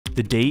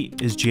The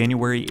date is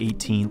January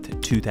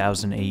 18th,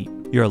 2008.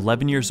 You're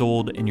 11 years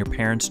old and your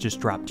parents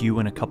just dropped you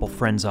and a couple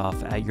friends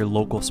off at your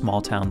local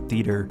small town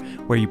theater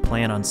where you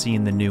plan on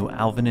seeing the new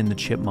Alvin and the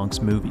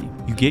Chipmunks movie.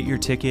 You get your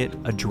ticket,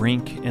 a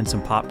drink, and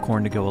some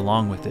popcorn to go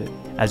along with it.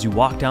 As you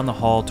walk down the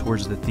hall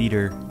towards the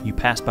theater, you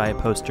pass by a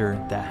poster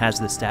that has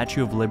the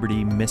Statue of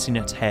Liberty missing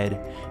its head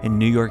and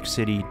New York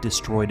City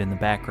destroyed in the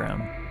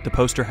background. The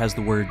poster has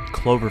the word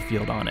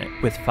Cloverfield on it,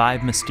 with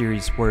 5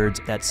 mysterious words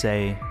that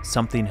say,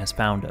 "Something has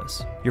found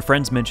us." Your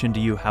friends mention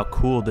to you how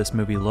cool this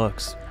movie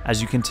looks.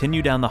 As you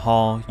continue down the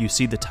hall, you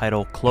see the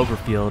title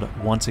Cloverfield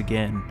once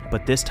again,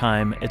 but this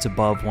time it's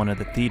above one of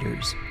the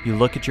theaters. You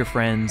look at your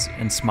friends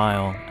and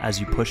smile as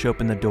you push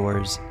open the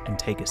doors and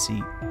take a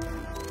seat.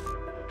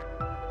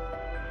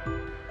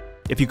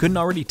 If you couldn't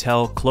already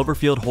tell,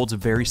 Cloverfield holds a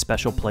very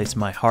special place in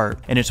my heart,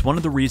 and it's one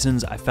of the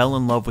reasons I fell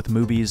in love with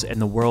movies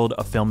and the world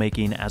of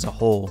filmmaking as a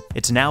whole.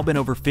 It's now been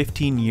over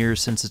 15 years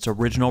since its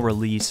original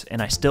release,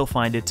 and I still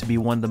find it to be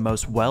one of the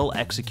most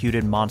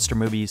well-executed monster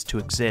movies to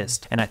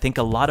exist, and I think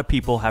a lot of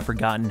people have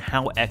forgotten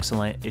how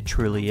excellent it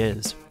truly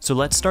is. So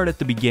let's start at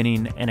the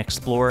beginning and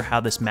explore how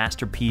this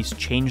masterpiece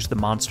changed the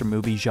monster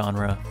movie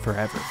genre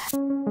forever.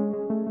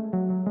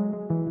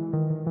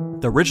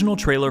 The original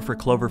trailer for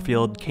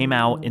Cloverfield came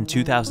out in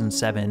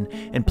 2007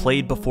 and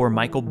played before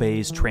Michael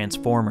Bay's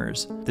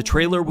Transformers. The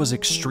trailer was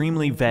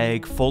extremely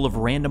vague, full of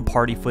random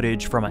party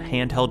footage from a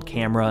handheld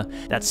camera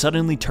that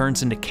suddenly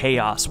turns into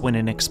chaos when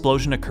an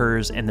explosion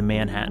occurs in the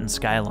Manhattan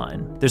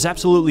skyline. There's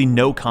absolutely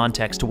no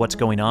context to what's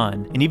going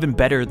on, and even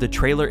better, the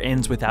trailer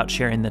ends without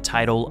sharing the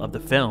title of the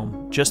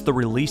film, just the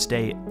release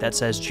date that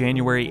says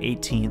January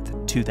 18th,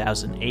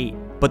 2008.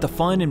 But the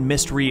fun and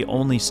mystery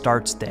only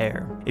starts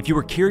there. If you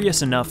were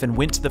curious enough and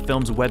went to the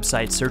film's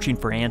website searching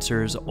for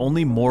answers,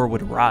 only more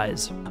would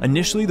arise.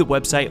 Initially, the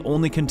website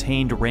only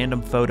contained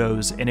random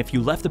photos, and if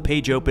you left the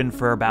page open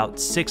for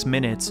about 6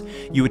 minutes,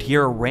 you would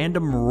hear a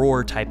random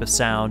roar type of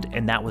sound,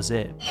 and that was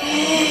it.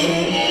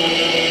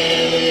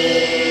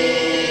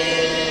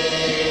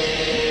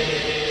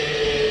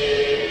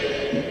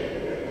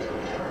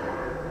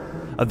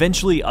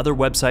 Eventually, other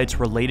websites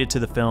related to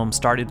the film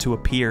started to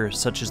appear,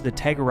 such as the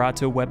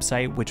Tegarato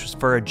website, which was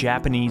for a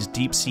Japanese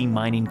deep-sea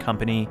mining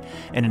company,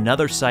 and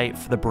another site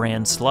for the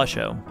brand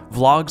Slusho.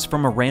 Vlogs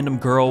from a random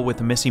girl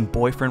with a missing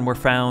boyfriend were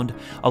found,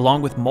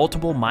 along with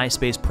multiple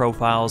MySpace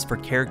profiles for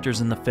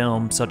characters in the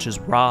film, such as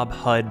Rob,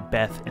 Hud,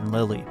 Beth, and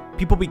Lily.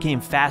 People became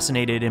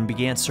fascinated and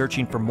began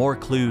searching for more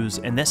clues,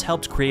 and this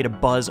helped create a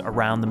buzz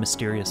around the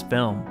mysterious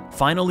film.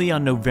 Finally,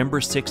 on November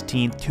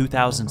 16,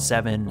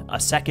 2007, a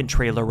second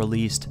trailer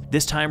released,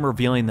 this time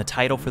revealing the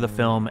title for the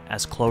film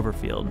as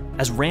Cloverfield.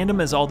 As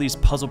random as all these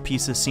puzzle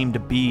pieces seemed to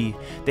be,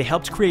 they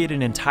helped create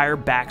an entire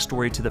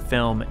backstory to the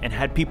film and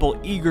had people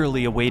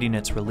eagerly awaiting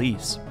its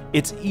release.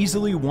 It's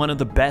easily one of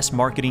the best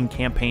marketing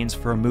campaigns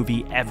for a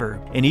movie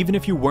ever, and even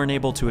if you weren't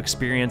able to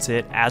experience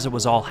it as it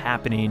was all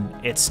happening,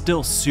 it's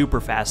still super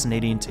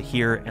fascinating to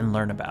hear and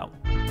learn about.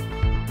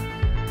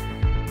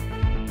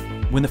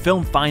 When the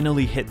film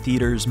finally hit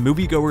theaters,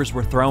 moviegoers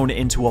were thrown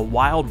into a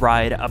wild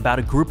ride about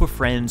a group of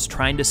friends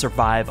trying to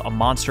survive a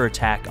monster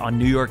attack on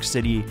New York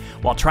City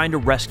while trying to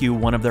rescue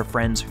one of their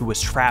friends who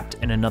was trapped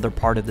in another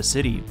part of the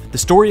city. The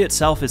story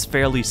itself is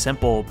fairly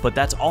simple, but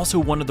that's also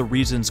one of the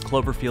reasons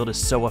Cloverfield is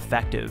so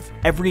effective.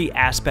 Every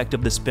aspect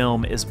of this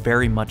film is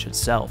very much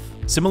itself.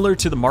 Similar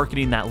to the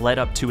marketing that led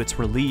up to its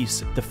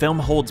release, the film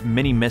holds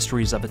many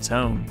mysteries of its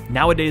own.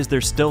 Nowadays,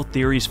 there's still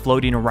theories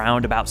floating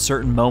around about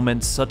certain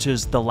moments, such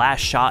as the last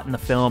shot in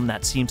the film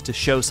that seems to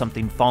show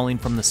something falling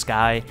from the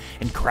sky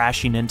and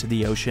crashing into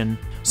the ocean.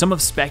 Some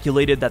have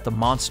speculated that the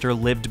monster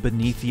lived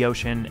beneath the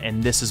ocean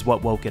and this is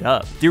what woke it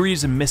up.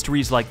 Theories and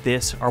mysteries like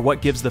this are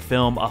what gives the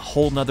film a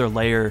whole nother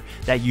layer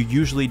that you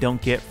usually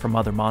don't get from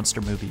other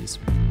monster movies.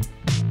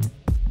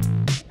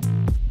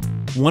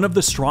 One of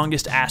the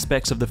strongest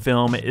aspects of the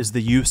film is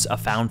the use of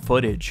found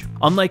footage.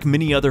 Unlike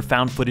many other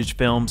found footage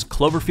films,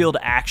 Cloverfield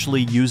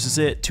actually uses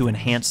it to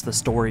enhance the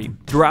story.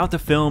 Throughout the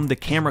film, the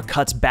camera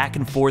cuts back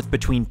and forth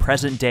between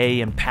present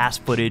day and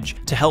past footage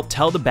to help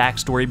tell the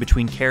backstory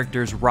between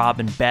characters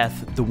Rob and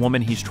Beth, the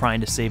woman he's trying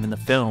to save in the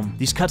film.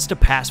 These cuts to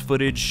past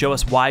footage show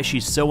us why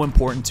she's so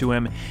important to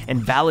him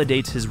and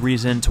validates his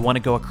reason to want to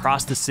go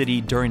across the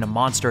city during a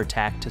monster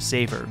attack to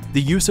save her.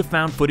 The use of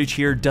found footage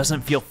here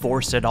doesn't feel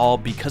forced at all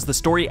because the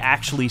story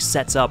actually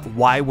sets up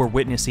why we're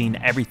witnessing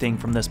everything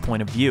from this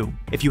point of view.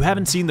 If you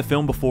haven't seen the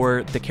film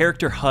before, the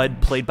character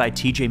Hud, played by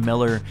TJ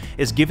Miller,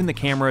 is given the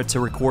camera to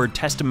record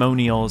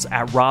testimonials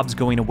at Rob's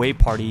going away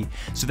party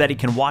so that he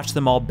can watch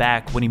them all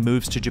back when he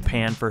moves to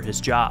Japan for his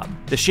job.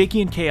 The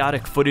shaky and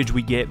chaotic footage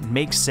we get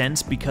makes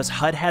sense because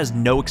Hud has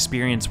no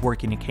experience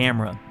working a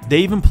camera. They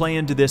even play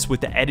into this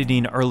with the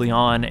editing early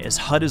on, as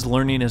Hud is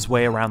learning his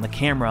way around the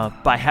camera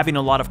by having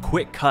a lot of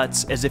quick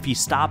cuts as if he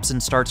stops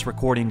and starts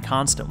recording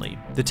constantly.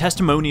 The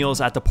testimonials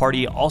cameos at the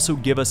party also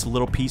give us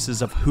little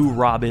pieces of who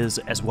Rob is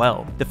as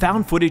well. The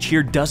found footage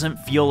here doesn't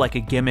feel like a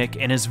gimmick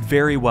and is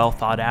very well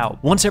thought out.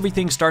 Once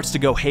everything starts to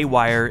go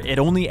haywire, it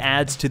only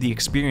adds to the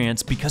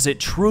experience because it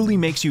truly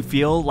makes you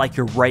feel like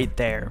you're right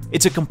there.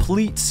 It's a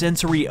complete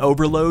sensory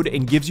overload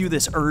and gives you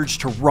this urge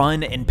to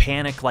run and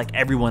panic like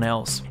everyone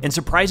else. And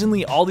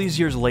surprisingly, all these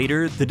years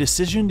later, the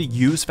decision to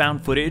use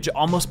found footage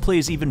almost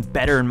plays even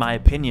better in my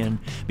opinion,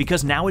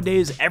 because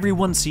nowadays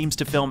everyone seems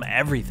to film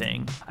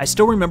everything. I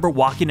still remember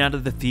walking out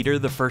of the theater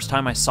the first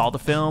time I saw the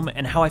film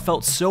and how I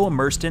felt so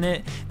immersed in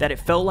it that it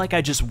felt like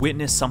I just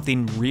witnessed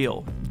something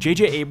real.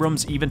 J.J.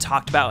 Abrams even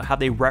talked about how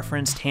they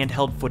referenced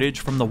handheld footage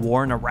from the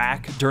war in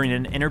Iraq during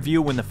an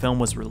interview when the film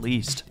was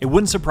released. It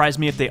wouldn't surprise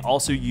me if they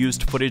also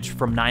used footage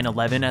from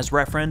 9/11 as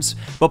reference,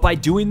 but by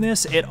doing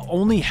this, it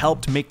only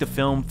helped make the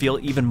film feel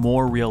even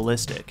more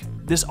realistic.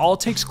 This all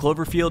takes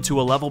Cloverfield to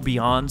a level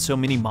beyond so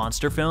many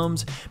monster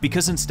films,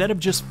 because instead of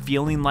just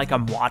feeling like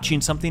I'm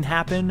watching something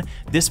happen,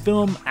 this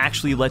film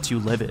actually lets you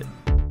live it.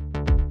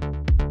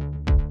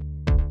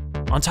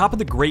 On top of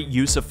the great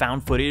use of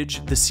found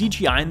footage, the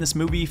CGI in this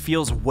movie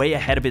feels way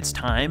ahead of its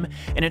time,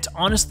 and it's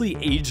honestly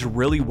aged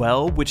really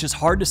well, which is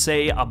hard to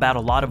say about a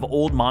lot of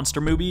old monster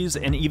movies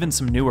and even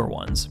some newer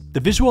ones. The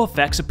visual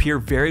effects appear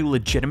very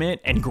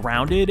legitimate and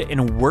grounded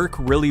and work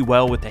really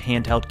well with the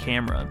handheld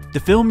camera. The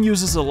film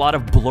uses a lot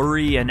of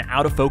blurry and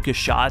out of focus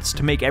shots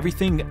to make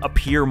everything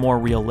appear more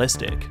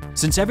realistic.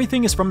 Since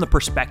everything is from the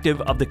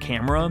perspective of the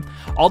camera,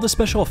 all the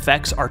special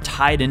effects are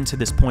tied into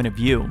this point of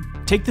view.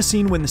 Take the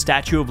scene when the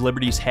Statue of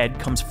Liberty's head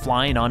comes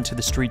flying onto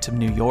the streets of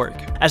New York.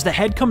 As the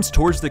head comes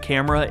towards the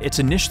camera, it's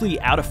initially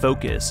out of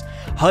focus.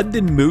 HUD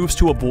then moves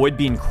to avoid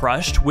being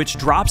crushed, which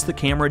drops the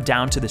camera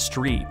down to the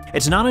street.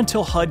 It's not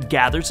until HUD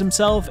gathers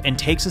himself and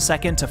takes a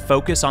second to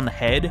focus on the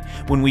head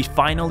when we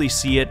finally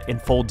see it in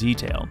full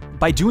detail.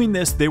 By doing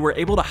this, they were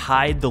able to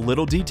hide the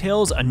little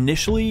details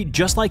initially,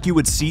 just like you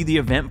would see the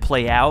event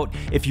play out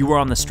if you were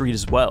on the street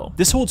as well.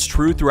 This holds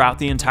true throughout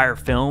the entire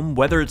film,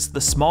 whether it's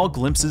the small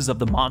glimpses of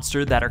the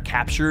monster that are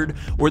captured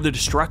or the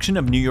destruction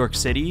of New York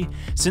City,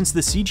 since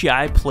the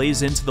CGI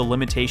plays into the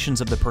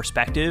limitations of the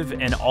perspective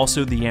and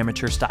also the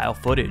amateur style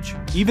footage.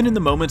 Even in the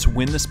moments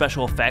when the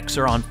special effects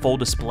are on full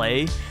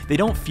display, they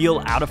don't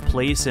feel out of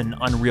place and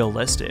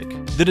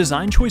unrealistic. The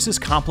design choices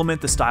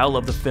complement the style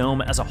of the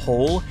film as a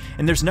whole,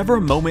 and there's never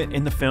a moment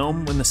in the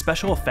film when the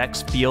special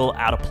effects feel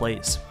out of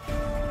place.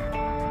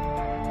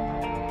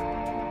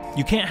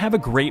 You can't have a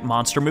great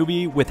monster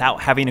movie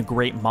without having a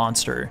great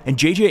monster, and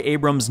J.J.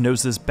 Abrams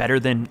knows this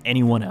better than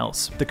anyone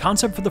else. The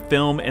concept for the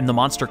film and the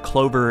monster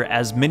Clover,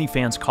 as many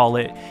fans call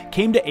it,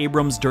 came to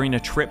Abrams during a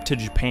trip to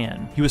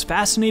Japan. He was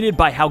fascinated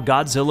by how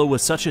Godzilla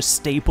was such a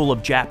staple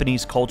of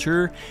Japanese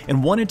culture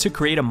and wanted to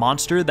create a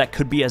monster that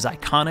could be as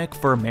iconic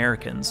for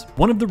Americans.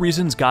 One of the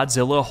reasons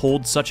Godzilla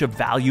holds such a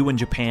value in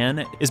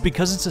Japan is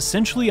because it's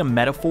essentially a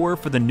metaphor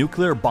for the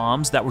nuclear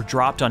bombs that were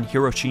dropped on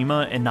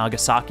Hiroshima and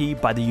Nagasaki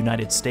by the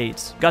United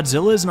States.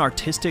 Godzilla is an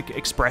artistic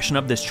expression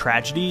of this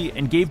tragedy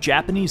and gave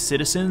Japanese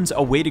citizens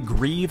a way to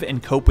grieve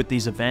and cope with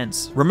these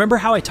events. Remember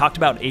how I talked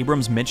about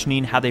Abrams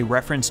mentioning how they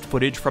referenced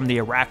footage from the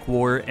Iraq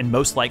War and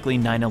most likely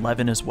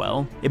 9/11 as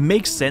well? It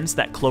makes sense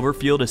that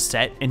Cloverfield is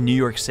set in New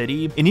York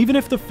City, and even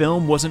if the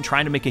film wasn't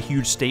trying to make a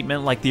huge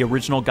statement like the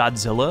original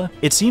Godzilla,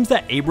 it seems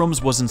that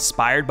Abrams was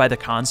inspired by the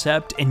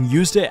concept and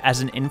used it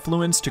as an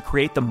influence to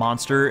create the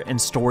monster and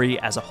story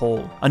as a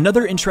whole.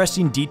 Another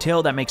interesting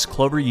detail that makes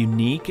Clover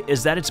unique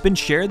is that it's been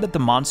shared that the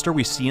monster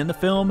we see in the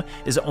film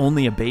is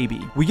only a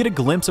baby. We get a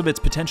glimpse of its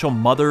potential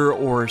mother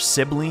or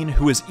sibling,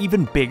 who is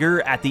even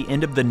bigger at the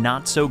end of the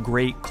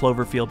not-so-great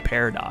Cloverfield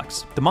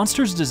paradox. The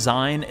monster's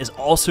design is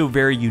also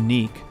very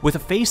unique, with a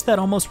face that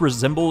almost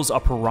resembles a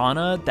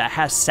piranha that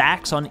has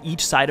sacs on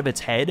each side of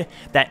its head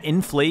that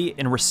inflate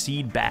and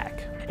recede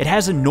back. It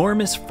has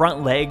enormous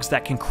front legs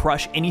that can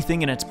crush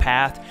anything in its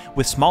path,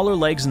 with smaller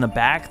legs in the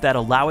back that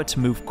allow it to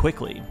move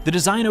quickly. The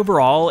design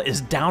overall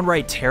is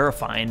downright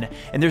terrifying,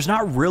 and there's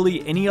not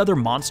really any other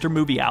monster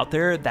movie out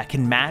there that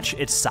can match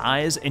its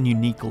size and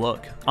unique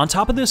look. On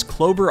top of this,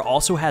 Clover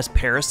also has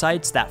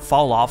parasites that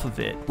fall off of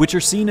it, which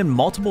are seen in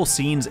multiple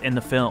scenes in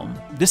the film.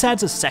 This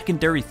adds a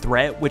secondary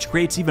threat, which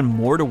creates even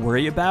more to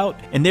worry about,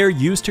 and they're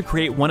used to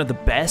create one of the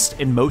best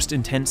and most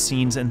intense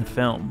scenes in the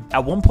film.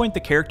 At one point, the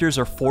characters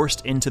are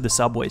forced into the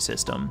subway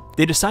system.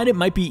 They decide it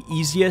might be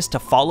easiest to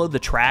follow the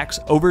tracks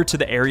over to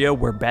the area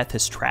where Beth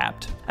is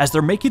trapped. As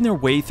they're making their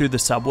way through the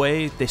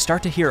subway, they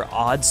start to hear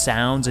odd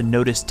sounds and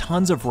notice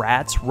tons of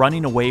rats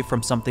running away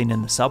from something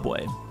in the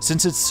subway.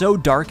 Since it's so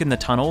dark in the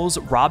tunnels,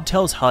 Rob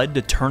tells HUD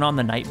to turn on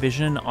the night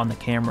vision on the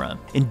camera.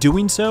 In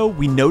doing so,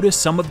 we notice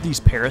some of these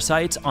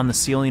parasites on the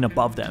ceiling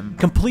above them.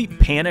 Complete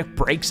panic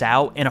breaks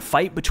out and a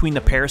fight between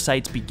the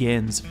parasites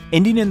begins,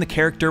 ending in the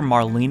character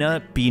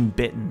Marlena being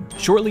bitten.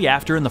 Shortly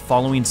after, in the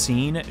following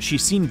scene,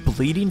 she's seen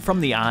bleeding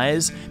from the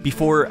eyes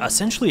before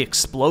essentially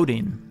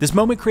exploding. This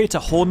moment creates a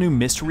whole new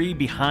mystery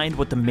behind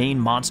what the main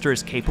monster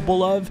is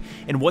capable of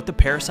and what the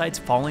parasites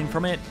falling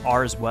from it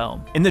are as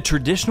well. In the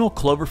traditional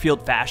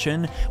Cloverfield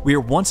fashion, we are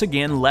once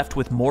again left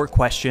with more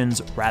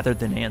questions rather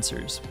than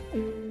answers.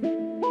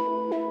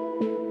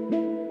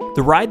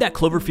 The ride that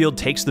Cloverfield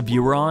takes the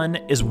viewer on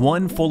is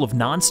one full of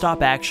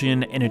non-stop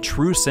action and a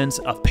true sense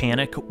of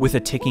panic with a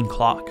ticking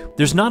clock.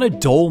 There's not a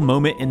dull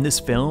moment in this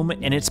film,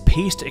 and it's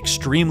paced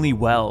extremely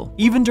well.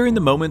 Even during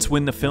the moments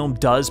when the film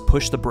does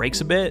push the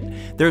brakes a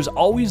bit, there's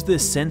always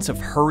this sense of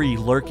hurry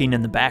lurking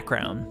in the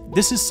background.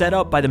 This is set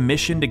up by the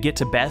mission to get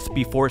to Beth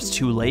before it's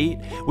too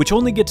late, which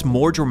only gets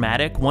more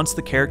dramatic once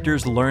the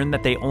characters learn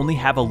that they only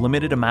have a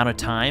limited amount of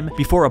time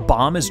before a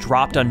bomb is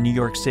dropped on New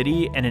York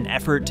City in an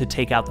effort to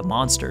take out the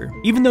monster.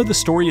 Even though the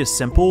story is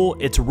simple,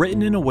 it's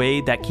written in a way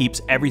that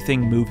keeps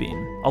everything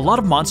moving. A lot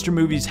of monster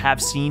movies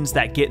have scenes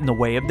that get in the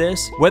way of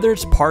this, whether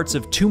it's parts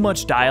of too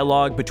much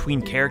dialogue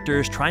between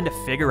characters trying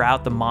to figure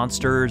out the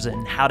monsters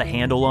and how to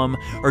handle them,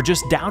 or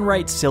just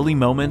downright silly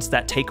moments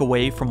that take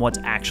away from what's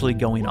actually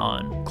going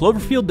on.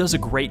 Cloverfield does a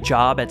great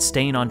job at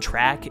staying on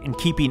track and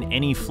keeping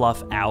any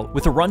fluff out.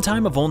 With a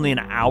runtime of only an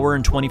hour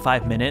and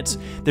 25 minutes,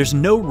 there's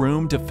no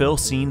room to fill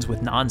scenes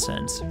with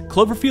nonsense.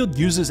 Cloverfield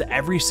uses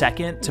every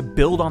second to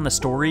build on the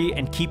story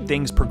and keep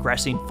things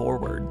progressing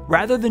forward.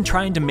 Rather than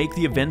trying to make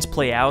the events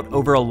play out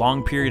over a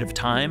long period of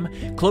time,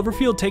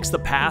 Cloverfield takes the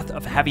path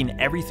of having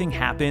everything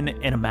happen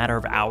in a matter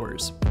of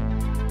hours.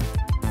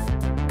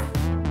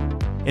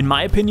 In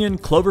my opinion,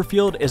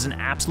 Cloverfield is an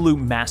absolute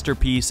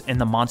masterpiece in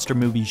the monster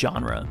movie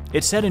genre.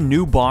 It set a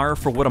new bar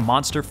for what a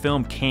monster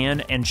film can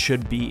and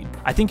should be.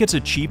 I think its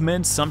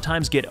achievements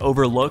sometimes get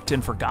overlooked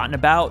and forgotten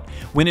about,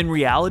 when in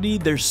reality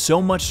there's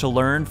so much to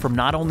learn from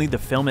not only the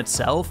film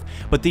itself,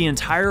 but the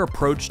entire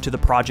approach to the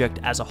project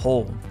as a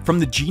whole. From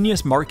the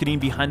genius marketing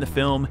behind the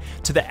film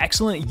to the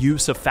excellent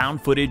use of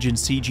found footage and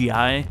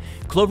CGI,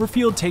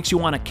 Cloverfield takes you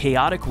on a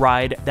chaotic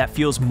ride that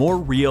feels more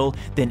real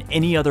than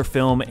any other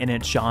film in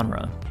its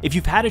genre. If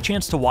you've had a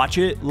chance to watch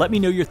it, let me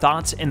know your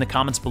thoughts in the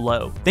comments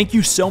below. Thank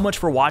you so much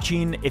for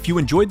watching. If you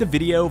enjoyed the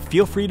video,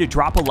 feel free to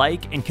drop a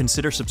like and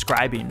consider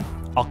subscribing.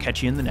 I'll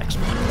catch you in the next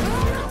one.